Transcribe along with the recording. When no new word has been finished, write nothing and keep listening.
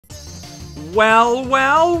Well,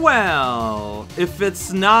 well, well, if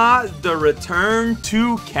it's not the return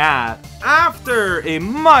to Cat after a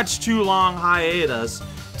much too long hiatus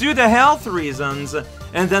due to health reasons,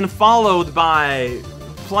 and then followed by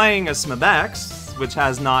playing a Smabex, which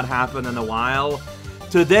has not happened in a while,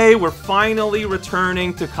 today we're finally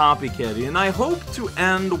returning to Copy Kitty, and I hope to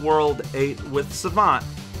end World 8 with Savant,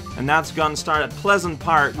 and that's gonna start at Pleasant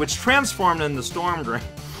Park, which transformed into Storm Drain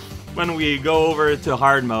when we go over to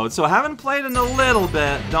hard mode. So I haven't played in a little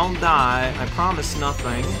bit. Don't die. I promise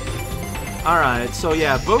nothing. Alright, so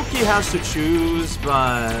yeah, Boki has to choose,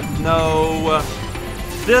 but no.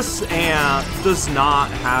 This ant does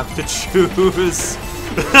not have to choose.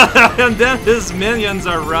 And then his minions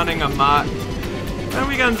are running amok. And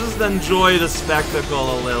we can just enjoy the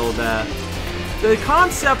spectacle a little bit. The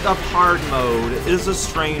concept of hard mode is a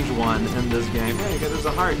strange one in this game. Hey, there's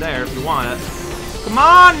a heart there if you want it. Come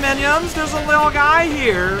on, minions! There's a little guy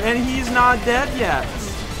here, and he's not dead yet.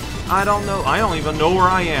 I don't know. I don't even know where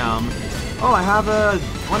I am. Oh, I have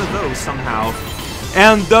one of those somehow.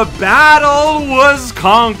 And the battle was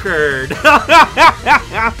conquered!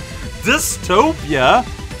 Dystopia?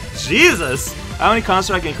 Jesus! How many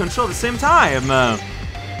constructs I can control at the same time?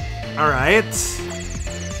 Alright.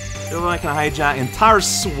 I can hijack entire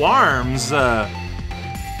swarms.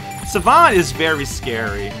 Savant is very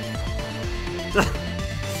scary.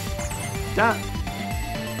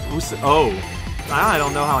 Oh, I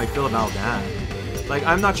don't know how I feel about that. Like,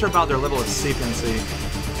 I'm not sure about their level of sapiency.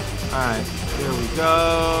 Alright, here we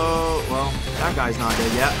go. Well, that guy's not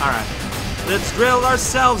dead yet. Alright, let's drill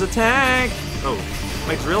ourselves a tank. Oh,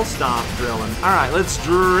 my drill stopped drilling. Alright, let's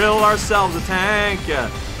drill ourselves a tank. I'm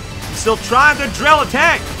still trying to drill a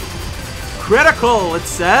tank. Critical, it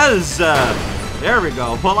says. There we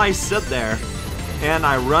go. Well, I sit there. And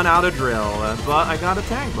I run out of drill, but I got a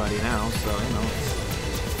tank buddy now, so, you know,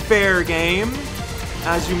 it's fair game,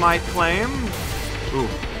 as you might claim. Ooh,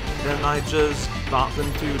 then I just bopped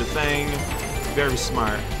into the thing. Very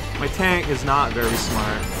smart. My tank is not very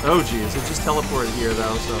smart. Oh, geez, it just teleported here,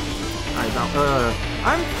 though, so... Alright,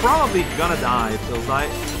 I'm probably gonna die, it feels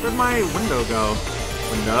like. Where'd my window go?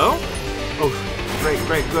 Window? Oh,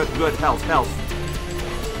 great, good, health.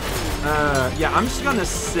 Yeah, I'm just gonna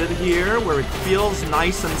sit here where it feels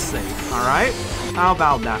nice and safe, alright? How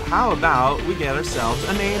about that? How about we get ourselves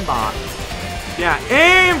an aimbot? Yeah,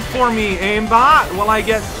 aim for me, aimbot, while I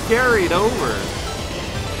get carried over.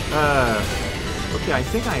 Okay, I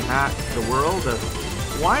think I hacked the world.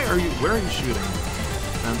 Where are you shooting?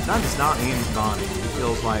 That is not aimbotting, it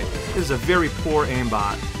feels like. It is a very poor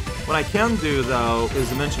aimbot. What I can do, though, is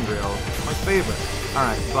Dimension Drill. My favorite.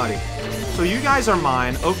 Alright, buddy. So you guys are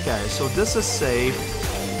mine. Okay, so this is safe.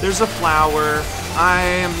 There's a flower. I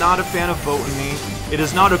am not a fan of botany. It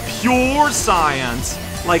is not a pure science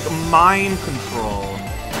like mind control.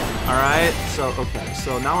 Alright, so, okay.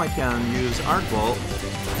 So now I can use Arc Bolt.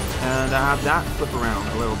 And I have that flip around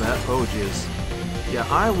a little bit. Oh, jeez. Yeah,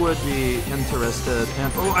 I would be interested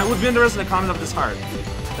in... Oh, I would be interested in a comment of this heart.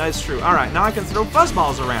 That is true. Alright, now I can throw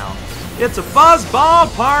fuzzballs around. It's a fuzzball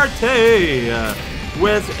party!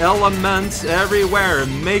 With elements everywhere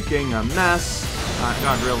making a mess. I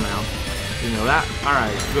got drill now. You know that?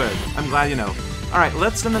 Alright, good. I'm glad you know. Alright,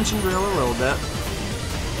 let's dimension drill a little bit.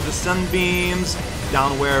 The sun beams,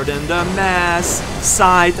 downward in the mess,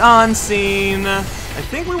 sight unseen. I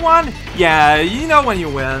think we won? Yeah, you know when you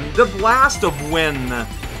win. The blast of win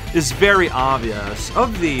is very obvious.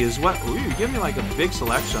 Of these, what? Ooh, you give me like a big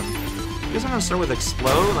selection. I guess I'm gonna start with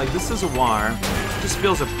explode. Like, this is a war. It just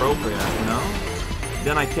feels appropriate, you know?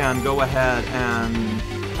 Then I can go ahead and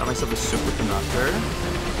have myself a superconductor.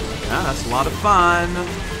 Yeah, that's a lot of fun.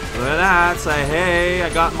 Look at that. Say, hey, I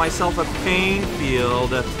got myself a pain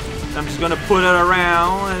field. I'm just gonna put it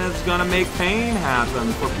around, and it's gonna make pain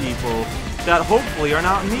happen for people that hopefully are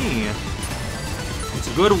not me. It's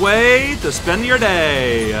a good way to spend your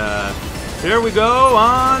day. Here we go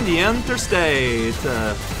on the interstate.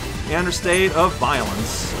 Interstate of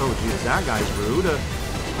violence. Oh, geez, that guy's rude.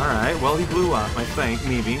 Alright, well, he blew up, I think,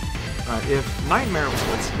 maybe. If Nightmare...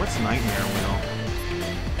 What's Nightmare Wheel?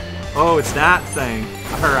 Oh, it's that thing.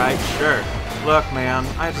 Alright, sure. Look, man,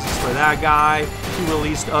 I just destroyed that guy. He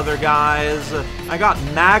released other guys. I got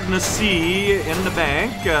Magna C in the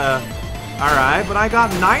bank. Alright, but I got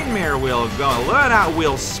Nightmare Wheel going. Look at that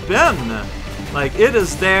wheel spin. Like, it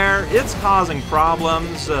is there. It's causing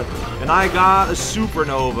problems. And I got a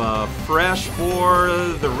supernova. Fresh for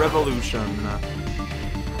the revolution.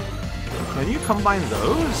 Can you combine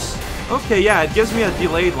those? Okay, yeah, it gives me a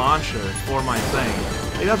delayed launcher for my thing.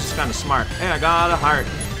 Hey, that's just kind of smart. Hey, I got a heart.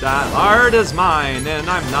 That heart is mine, and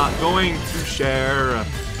I'm not going to share.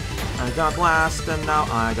 I got blast, and now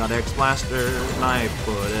I got X-Blaster, and I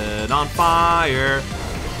put it on fire.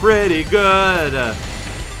 Pretty good.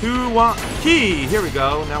 Who want key? Here we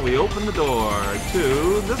go. Now we open the door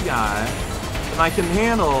to this guy. And I can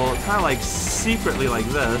handle kind of like secretly like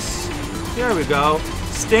this. Here we go.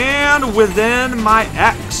 Stand within my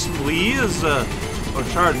X, please. Oh,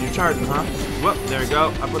 charging. You're charging, huh? Whoop, there we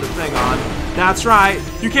go. I put a thing on. That's right.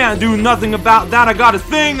 You can't do nothing about that. I got a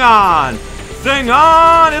thing on. Thing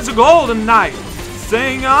on. It's a golden night.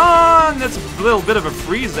 Thing on. It's a little bit of a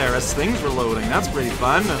freeze there as things were loading. That's pretty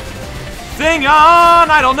fun. Thing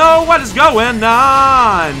on. I don't know what is going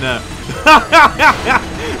on.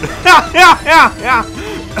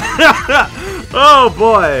 Oh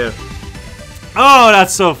boy. Oh,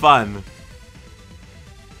 that's so fun.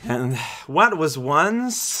 And what was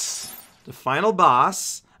once the final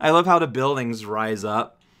boss? I love how the buildings rise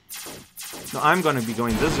up. So I'm going to be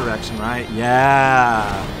going this direction, right?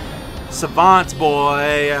 Yeah. Savant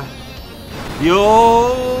boy. The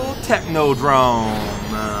old Technodrome.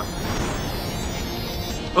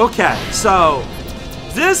 Okay, so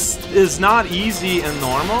this is not easy and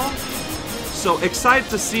normal. So excited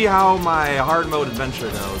to see how my hard mode adventure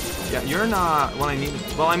goes. Yeah, you're not what I need.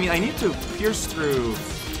 Well, I mean, I need to pierce through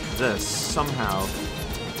this somehow.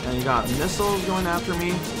 And you got missiles going after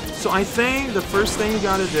me. So I think the first thing you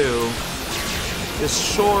gotta do is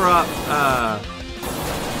shore up,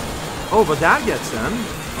 oh, but that gets in.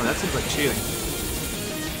 Oh, that seems like cheating.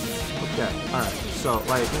 Okay, alright. So,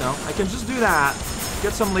 like, you know, I can just do that.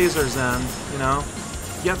 Get some lasers in, you know.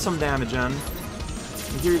 Get some damage in.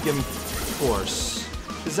 And here you give me force.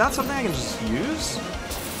 Is that something I can just use?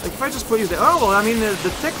 Like, if I just put you there... Oh, well, I mean, the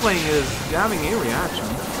tickling is having a reaction.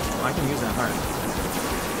 Well, I can use that hard.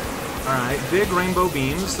 Alright, big rainbow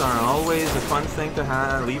beams are always a fun thing to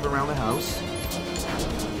leave around the house.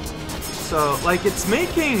 So, like, it's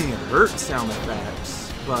making hurt sound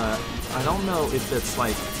effects, but I don't know if it's,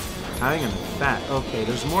 like, having an effect. Okay,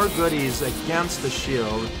 there's more goodies against the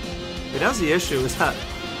shield. But that's the issue, is that,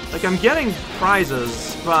 like, I'm getting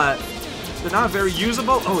prizes, but they're not very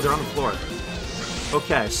usable. Oh, they're on the floor.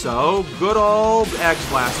 Okay, so good old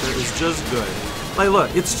X-Blaster is just good. Like,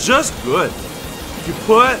 look, it's just good. You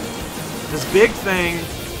put this big thing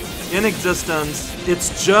in existence,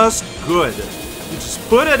 it's just good. You just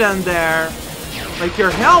put it in there. Like,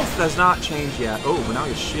 your health does not change yet. Oh, but now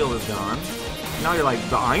your shield is gone. Now you're, like,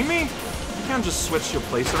 behind me? You can't just switch your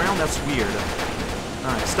place around? That's weird.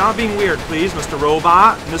 Alright, stop being weird, please, Mr.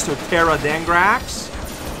 Robot. Mr. Pterodangrax.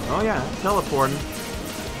 Oh, yeah, teleporting.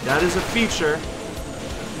 That is a feature.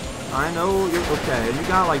 I know you're... Okay, you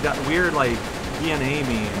got, like, that weird, like, DNA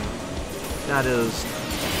meme that is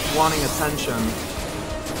wanting attention.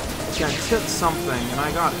 Okay, I hit something, and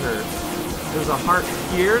I got hurt. There's a heart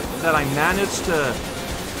here that I managed to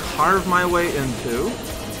carve my way into.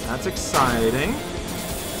 That's exciting.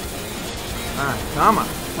 Alright, come on.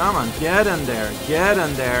 Come on, get in there. Get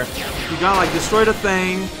in there. You gotta, like, destroy the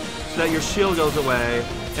thing so that your shield goes away,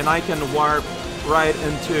 and I can warp right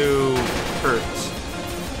into hurt.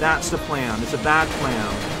 That's the plan. It's a bad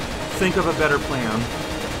plan. Think of a better plan.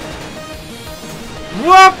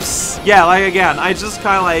 Whoops! Yeah, like, again, I just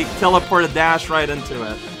kind of, like, teleported dash right into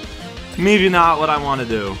it. Maybe not what I want to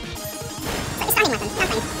do. Starting weapon,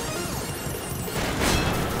 something.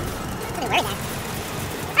 Pretty weird there.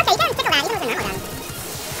 Okay, you can tickle that, even with a normal gun.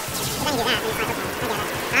 But then you do that, and it's like, okay,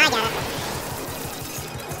 I get it. I get it.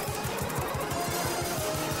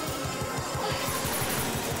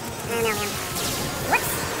 Oh no, man.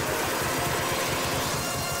 Whoops!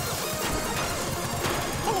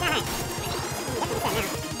 This is not hard. This is good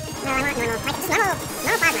now. No, I want normal. Like, just normal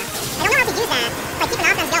plasma. I don't know how to use that, but keep an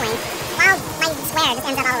offense going. While my square just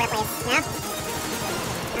ends up all over the place, you know?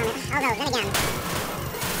 Although, then again.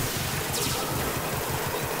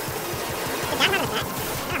 Did that have an effect?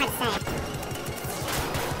 I don't know how to say.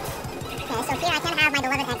 Okay, so here I can have my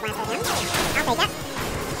beloved head blaster again. I'll take it.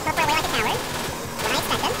 Teleport away like a coward. What I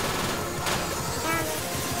expected.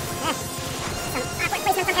 Some awkward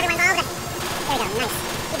placement from everyone involved. There we go, nice.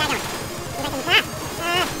 Keep that going. See if I can...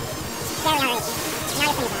 There we are, right. Now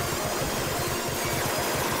you're finished that.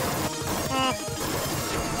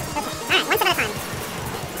 Okay, alright, one step at a time.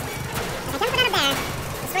 If I can put out of there,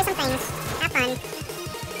 destroy some things, have fun.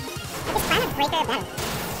 Make this planet breaker better.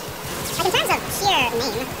 Like, in terms of sheer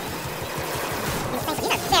name,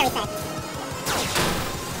 these are very thick. Okay,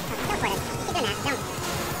 go for it. Keep doing that, don't.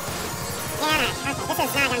 Yeah, alright, okay, this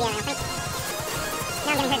is not gonna be a real thing.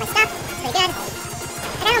 Now I'm getting hurt by stuff, it's pretty good.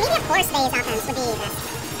 I don't know, maybe a force phase offense would be best,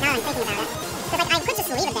 now that I'm thinking about it. Because, like, I could just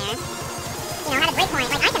leave it there. You know, at a break point,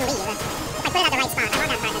 like, I can leave. If I put it at the right spot. I'm on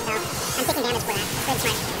that target, so I'm taking damage for that. It's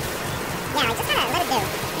really smart.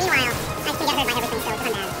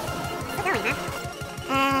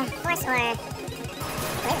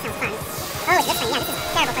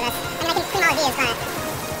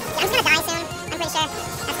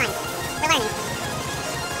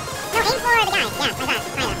 Yeah, like that.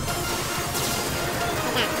 Kind of.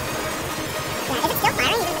 Like that. Yeah, is it still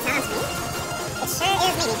firing even if it's not on screen? It sure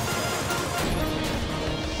is, maybe.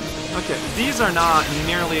 Okay, these are not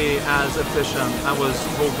nearly as efficient I was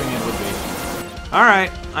hoping it would be.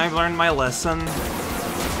 Alright, I've learned my lesson.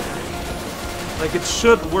 Like, it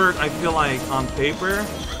should work, I feel like, on paper,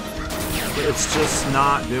 but it's just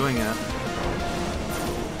not doing it.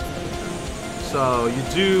 So, you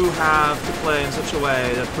do have to play in such a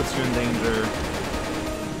way that puts you in danger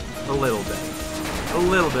a little bit. A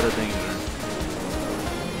little bit of danger.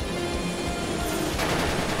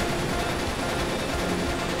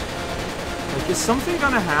 Like, is something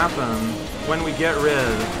gonna happen when we get rid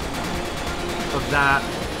of that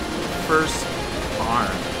first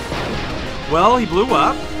barn? Well, he blew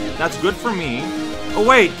up. That's good for me. Oh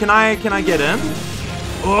wait, can I get in?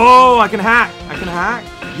 Oh, I can hack. I can hack.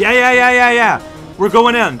 Yeah. We're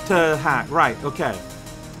going in to hack. Right. Okay.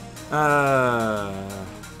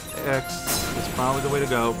 X is probably the way to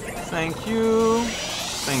go. Thank you.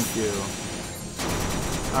 Thank you.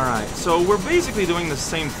 Alright, so we're basically doing the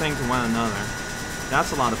same thing to one another.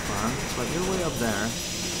 That's a lot of fun. But you're way up there.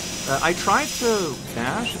 I tried to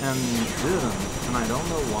dash and didn't, and I don't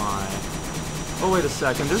know why. Oh, wait a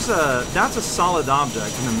second. That's a solid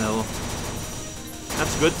object in the middle.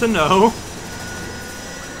 That's good to know.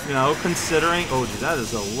 You know, considering... Oh, geez, that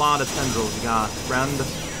is a lot of tendrils you got, friend.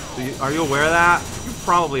 Are you aware of that? You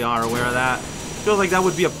probably are aware of that. Feels like that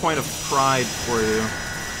would be a point of pride for you.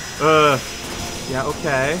 Yeah,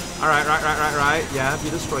 okay. Alright, right. Yeah, be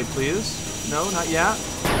destroyed, please. No, not yet.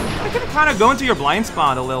 I can kind of go into your blind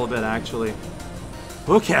spot a little bit, actually.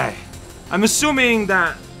 Okay. I'm assuming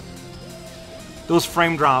that those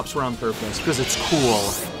frame drops were on purpose, because it's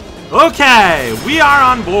cool. Okay, we are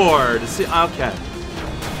on board. See, okay.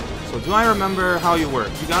 So do I remember how you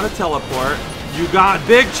work? You gotta teleport. You got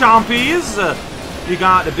big chompies. You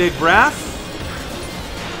got a big breath.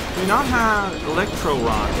 Do you not have electro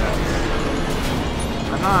rockets?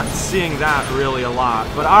 I'm not seeing that really a lot.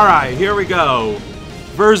 But alright, here we go.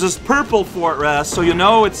 Versus Purple Fortress, so you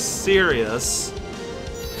know it's serious.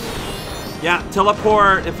 Yeah,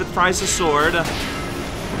 teleport if it tries a sword.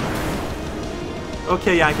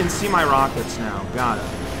 Okay, yeah, I can see my rockets now. Got it.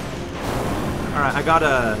 Alright, I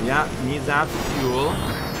gotta, yeah, need that for fuel.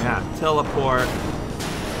 Yeah, teleport.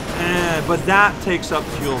 But that takes up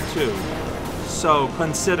fuel too. So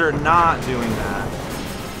consider not doing that.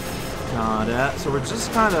 Got it. So we're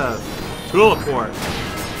just kind of teleport.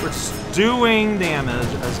 We're just doing damage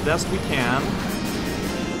as best we can.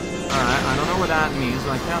 Alright, I don't know what that means,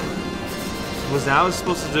 but I can't... Was that what I was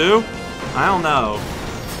supposed to do? I don't know.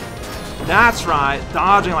 That's right,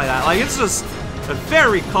 dodging like that. Like, it's just a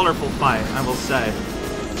very colorful fight, I will say.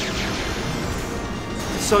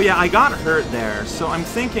 So yeah, I got hurt there, so I'm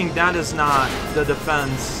thinking that is not the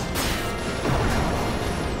defense.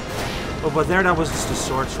 Oh, but there, that was just a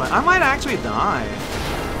sword strike. I might actually die.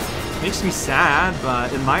 Makes me sad,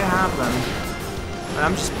 but it might happen.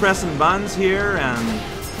 I'm just pressing buttons here, and...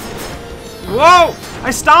 Whoa!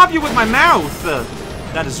 I stop you with my mouth!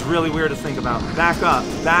 That is really weird to think about. Back up,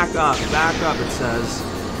 back up, back up, it says.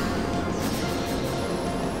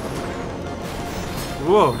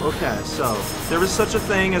 Whoa, okay, so there is such a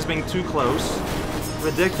thing as being too close.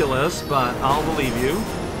 Ridiculous, but I'll believe you.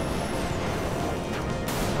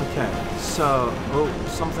 Okay, so... Oh,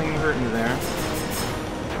 something hurt me there.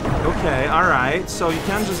 Okay, alright, so you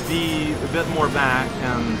can just be a bit more back,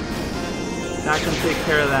 and that can take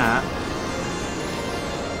care of that.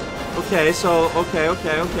 Okay, so, okay. You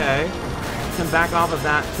can back off of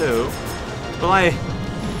that, too. But, I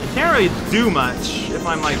can't really do much if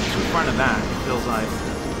I'm, like, too far in the back, it feels like.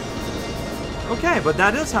 Okay, but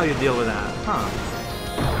that is how you deal with that, huh?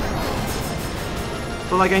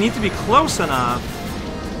 But, like, I need to be close enough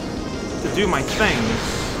to do my things.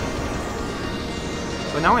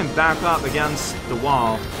 But now I'm back up against the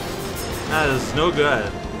wall. That is no good.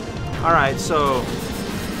 Alright, so...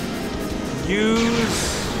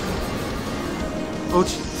 Use... Oh,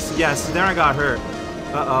 yes, there I got hurt.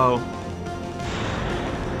 Uh-oh.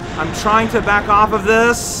 I'm trying to back off of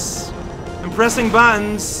this. I'm pressing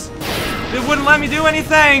buttons. It wouldn't let me do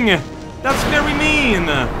anything. That's very mean.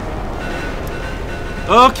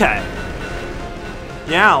 Okay.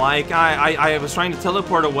 Yeah, like, I was trying to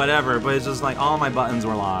teleport or whatever, but it's just like all my buttons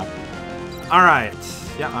were locked. Alright.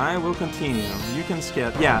 Yeah, I will continue. You can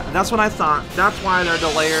skip. Yeah, that's what I thought. That's why they're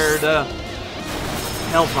the layered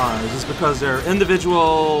health bars, is because they're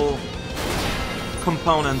individual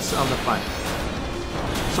components of the fight.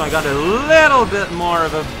 So I got a little bit more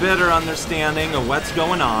of a better understanding of what's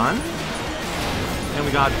going on. And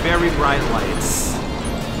we got very bright lights.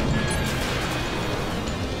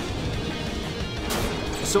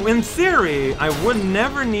 So in theory, I would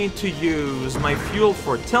never need to use my fuel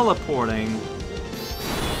for teleporting.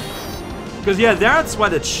 Because yeah, that's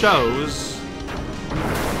what it shows.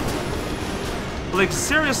 But, like,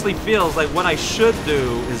 seriously feels like what I should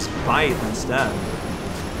do is bite instead.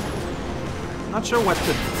 Not sure what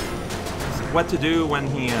to do when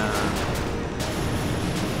he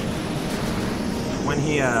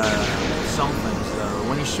some things though.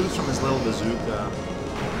 When he shoots from his little bazooka.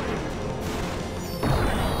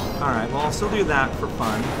 Alright, well I'll still do that for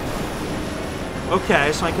fun.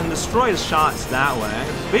 Okay, so I can destroy his shots that way.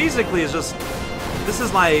 Basically it's just, this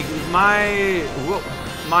is like my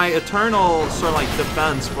eternal sort of like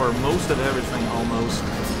defense for most of everything almost.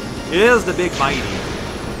 It is the big bitey.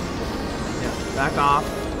 Yeah, back off.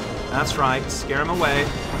 That's right, scare him away.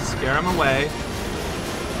 Scare him away.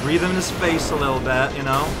 Breathe in his face a little bit, you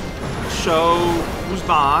know. Show who's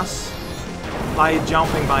boss by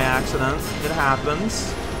jumping by accident. It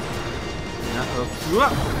happens.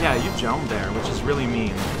 Yeah, you jumped there, which is really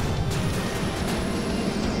mean.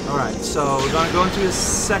 Alright, so we're gonna go into his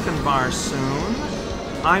second bar soon.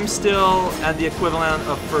 I'm still at the equivalent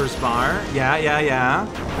of first bar. Yeah.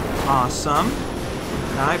 Awesome.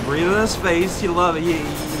 Alright, breathe in his face. He loves it. He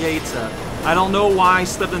hates it. I don't know why I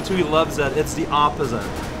slipped into he loves it. It's the opposite.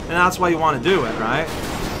 And that's why you want to do it, right?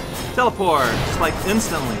 Teleport. Just like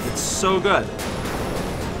instantly. It's so good.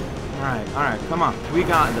 Alright, come on. We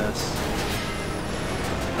got this.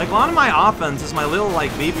 Like, a lot of my offense is my little, like,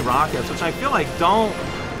 baby rockets, which I feel like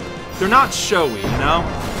they're not showy, you know?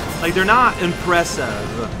 Like, they're not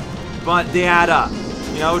impressive, but they add up.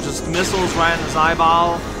 You know, just missiles right in his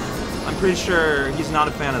eyeball. I'm pretty sure he's not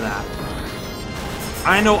a fan of that.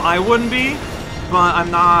 I know I wouldn't be, but I'm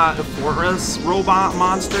not a Fortress robot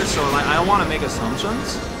monster, so, like, I don't want to make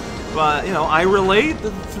assumptions. But, you know, I relate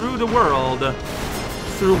through the world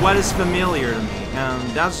through what is familiar to me, and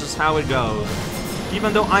that's just how it goes.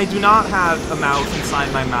 Even though I do not have a mouth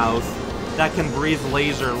inside my mouth that can breathe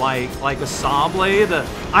laser like a saw blade,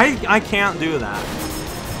 I can't do that.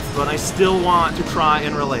 But I still want to try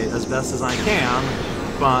and relate as best as I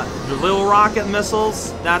can. But the little rocket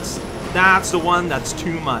missiles, that's the one that's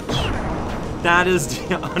too much. That is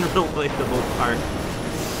the unrelatable part.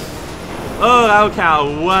 Oh,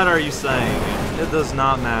 cow, what are you saying? It does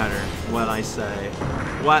not matter what I say.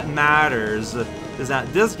 What matters is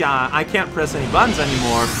that this guy, I can't press any buttons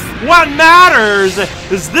anymore. What matters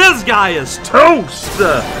is this guy is toast!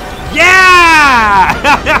 Yeah!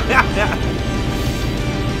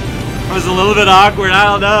 It was a little bit awkward, I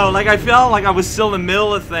don't know. Like, I felt like I was still in the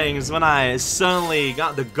middle of things when I suddenly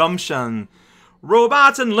got the gumption.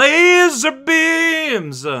 Robots and laser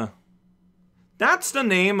beams! That's the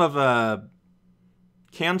name of a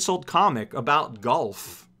canceled comic about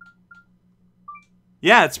golf.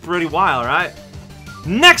 Yeah, it's pretty wild, right?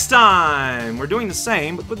 Next time, we're doing the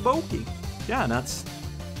same, but with Boki. Yeah, that's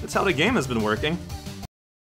how the game has been working.